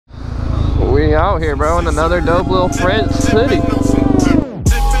We out here, bro, in another dope little French city. Is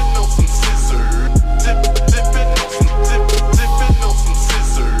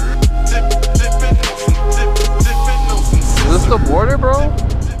this the border, bro?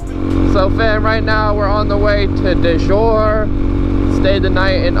 So fam, right now we're on the way to Dijon. Stayed the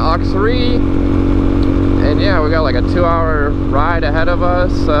night in Auxerre. And yeah, we got like a 2-hour ride ahead of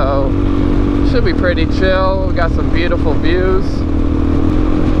us, so should be pretty chill. We got some beautiful views.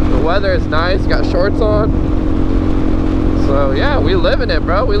 The weather is nice, got shorts on. So yeah, we living it,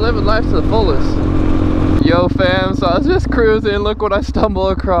 bro. We living life to the fullest. Yo fam, so I was just cruising. Look what I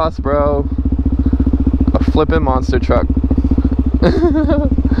stumbled across, bro. A flipping monster truck.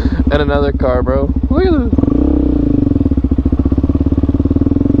 And another car, bro. Look at this.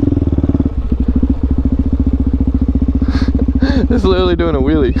 It's literally doing a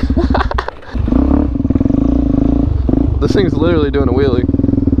wheelie. This thing's literally doing a wheelie.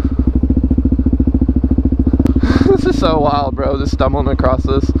 This is so wild, bro. Just stumbling across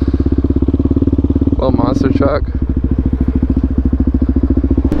this little monster truck.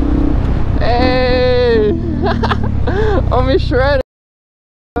 Hey! I'm be shredded.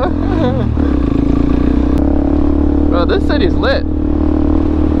 Bro, this city's lit.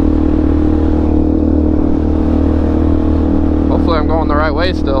 Hopefully I'm going the right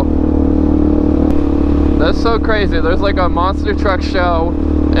way still. That's so crazy. There's like a monster truck show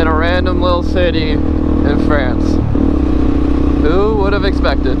in a random little city in France. Who would have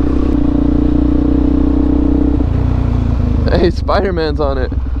expected? Hey, Spider-Man's on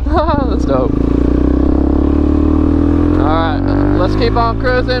it. That's dope. Alright, let's keep on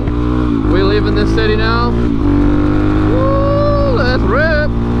cruising. We leaving this city now. Woo, let's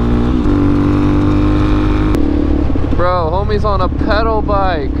rip. Bro, homie's on a pedal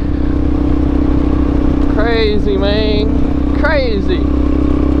bike. Crazy, man. Crazy.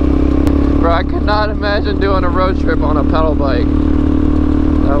 Bro, I could not imagine doing a road trip on a pedal bike.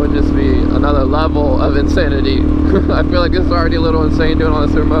 That would just be another level of insanity. I feel like this is already a little insane doing on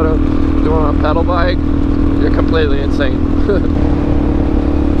a Supermoto. Doing on a pedal bike, you're completely insane.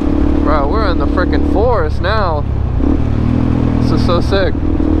 Bro, we're in the freaking forest now. This is so sick.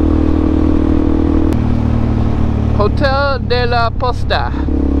 Hotel de la Posta.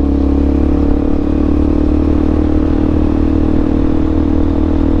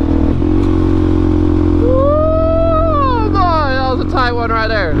 Woo! Boy, that was a tight one right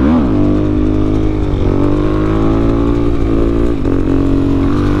there.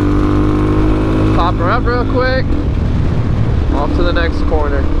 Pop her up real quick. Off to the next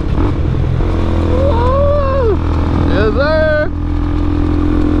corner. Woo! Yes, sir.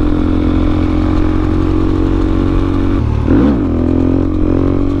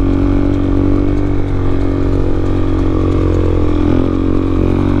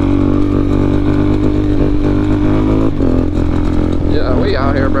 Yeah, we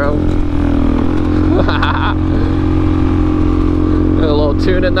out here, bro. A little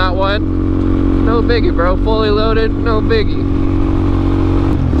tune in that one. No biggie, bro. Fully loaded, no biggie.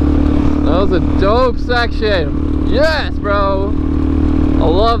 That was a dope section. Yes, bro. I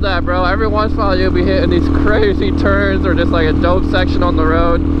love that, bro. Every once in a while you'll be hitting these crazy turns or just like a dope section on the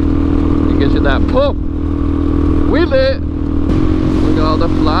road. It gives you that pump. We lit. Look at all the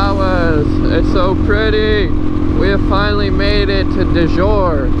flowers. It's so pretty. We have finally made it to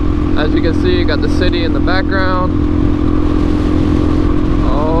Dijon. As you can see, you got the city in the background.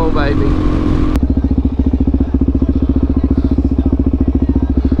 Oh, baby.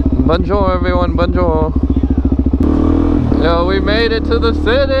 Bonjour everyone, bonjour. Yo, we made it to the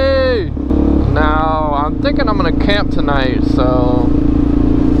city! Now, I'm thinking I'm gonna camp tonight, so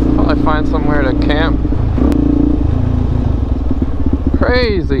probably find somewhere to camp.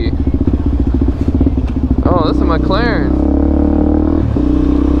 Crazy. Oh, this is a McLaren.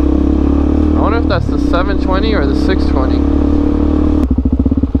 I wonder if that's the 720 or the 620.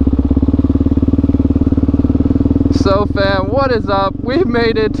 So fam, what is up? We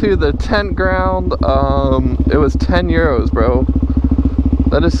made it to the tent ground. It was 10 euros, bro.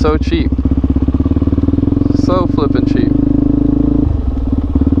 That is so cheap. So flippin' cheap.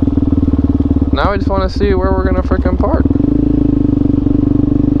 Now I just want to see where we're gonna frickin' park.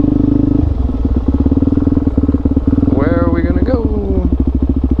 Where are we gonna go?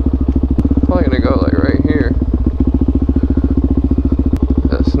 Probably gonna go like right here.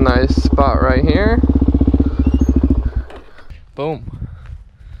 This nice spot right here. Boom.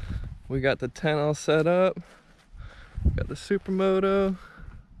 We got the tent all set up. Got the Supermoto.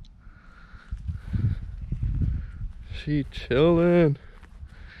 She chillin'.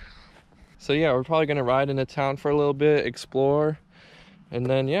 So yeah, we're probably gonna ride into town for a little bit, explore, And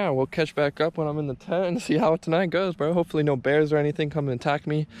then, yeah, we'll catch back up when I'm in the tent and see how tonight goes, bro. Hopefully no bears or anything come and attack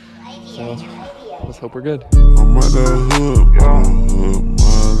me. So, let's hope we're good. I'm at the hood,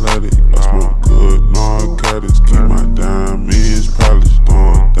 my lady. I smoke good narcotics, keep my diamonds polished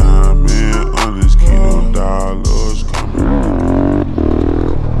on diamond honest, keep no dollars coming.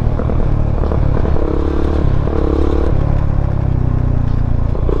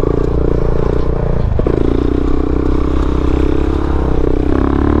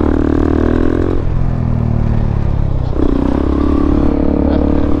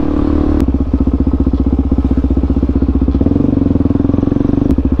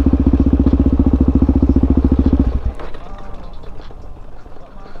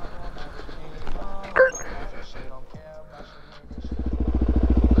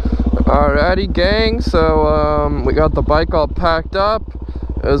 Alrighty, gang, so we got the bike all packed up.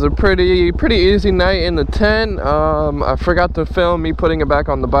 It was a pretty easy night in the tent. I forgot to film me putting it back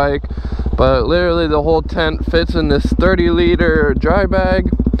on the bike, but literally the whole tent fits in this 30-liter dry bag.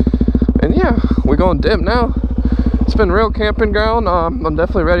 And yeah, we're going dip now. It's been real camping ground. I'm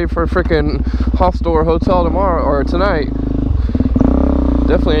definitely ready for a freaking hostel or hotel tomorrow or tonight.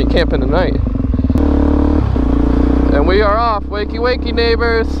 Definitely ain't camping tonight. And we are off. Wakey wakey,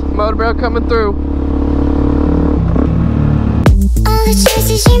 neighbors. Motorbro coming through. All the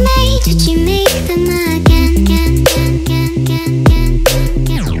choices you made, did you make them again?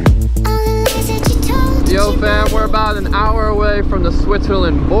 All the lies that you told. Yo fam, we're about an hour away from the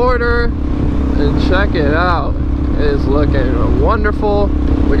Switzerland border. And check it out. It is looking wonderful.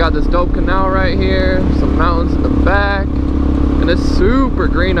 We got this dope canal right here. Some mountains in the back. And it's super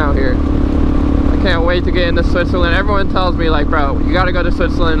green out here. Can't wait to get into Switzerland. Everyone tells me like, bro, you gotta go to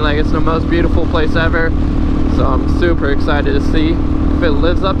Switzerland, like it's the most beautiful place ever. So I'm super excited to see if it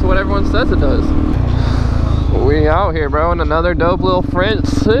lives up to what everyone says it does. We out here, bro, in another dope little French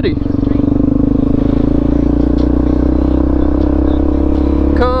city.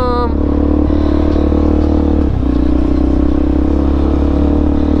 Come.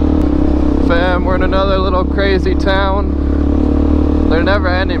 Fam, we're in another little crazy town. They're never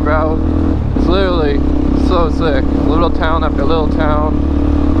ending, bro. It's literally so sick. Little town after little town.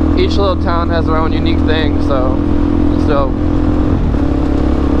 Each little town has their own unique thing, so it's dope.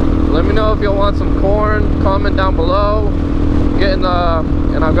 Let me know if you'll want some corn. Comment down below. And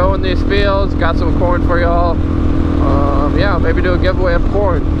I'll go in these fields. Got some corn for y'all. Yeah, maybe do a giveaway of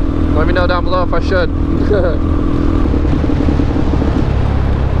corn. Let me know down below if I should.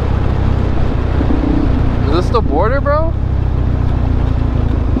 Is this the border, bro?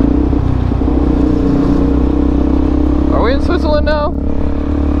 Are we in Switzerland now?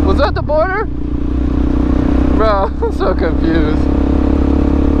 Was that the border? Bro, I'm so confused.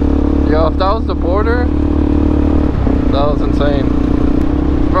 Yo, if that was the border, that was insane.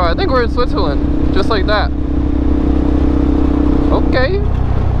 Bro, I think we're in Switzerland. Just like that. Okay.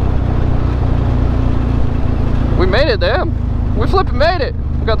 We made it, damn. We flipping made it.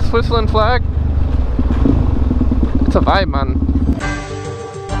 We got the Switzerland flag. It's a vibe, man.